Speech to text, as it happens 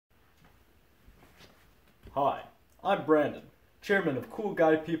Hi, I'm Brandon, chairman of Cool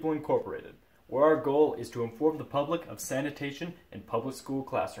Guy People Incorporated, where our goal is to inform the public of sanitation in public school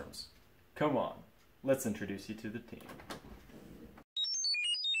classrooms. Come on, let's introduce you to the team.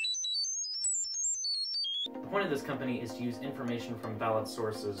 The point of this company is to use information from valid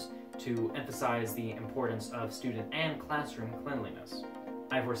sources to emphasize the importance of student and classroom cleanliness.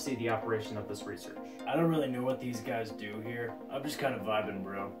 I foresee the operation of this research. I don't really know what these guys do here. I'm just kind of vibing,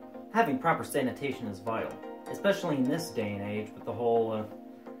 bro. Having proper sanitation is vital, especially in this day and age with the whole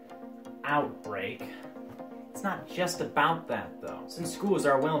outbreak. It's not just about that, though. Since schools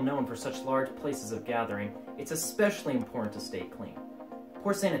are well known for such large places of gathering, it's especially important to stay clean.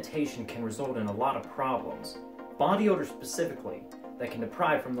 Poor sanitation can result in a lot of problems, body odor specifically, that can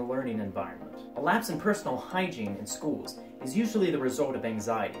deprive from the learning environment. A lapse in personal hygiene in schools is usually the result of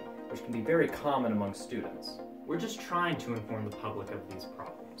anxiety, which can be very common among students. We're just trying to inform the public of these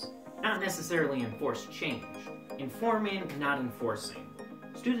problems, not necessarily enforce change. Informing, not enforcing.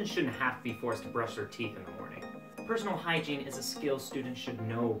 Students shouldn't have to be forced to brush their teeth in the morning. Personal hygiene is a skill students should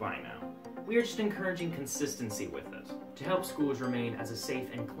know by now. We are just encouraging consistency with it, to help schools remain as a safe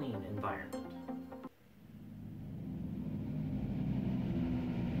and clean environment.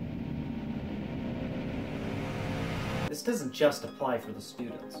 This doesn't just apply for the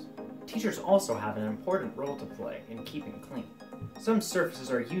students. Teachers also have an important role to play in keeping clean. Some surfaces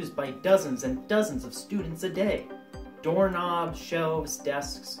are used by dozens and dozens of students a day. Doorknobs, shelves,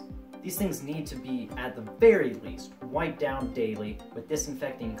 desks. These things need to be, at the very least, wiped down daily with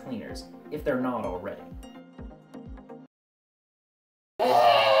disinfecting cleaners, if they're not already.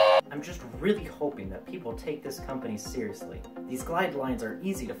 I'm just really hoping that people take this company seriously. These guidelines are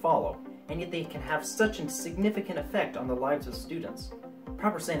easy to follow, and yet they can have such a significant effect on the lives of students.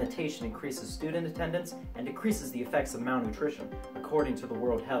 Proper sanitation increases student attendance and decreases the effects of malnutrition, according to the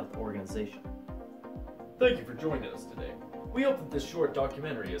World Health Organization. Thank you for joining us today. We hope that this short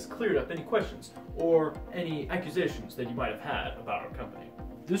documentary has cleared up any questions or any accusations that you might have had about our company.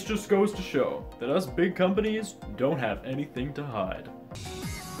 This just goes to show that us big companies don't have anything to hide.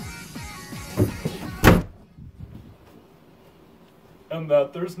 And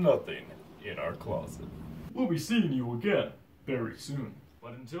that there's nothing in our closet. We'll be seeing you again very soon.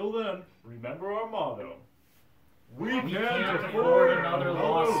 But until then, remember our motto. We can't afford another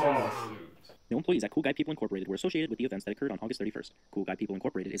lawsuit. No employees at Cool Guy People Incorporated were associated with the events that occurred on August 31st. Cool Guy People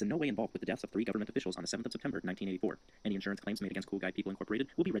Incorporated is in no way involved with the deaths of 3 government officials on the 7th of September, 1984. Any insurance claims made against Cool Guy People Incorporated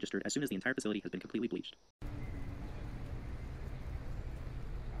will be registered as soon as the entire facility has been completely bleached.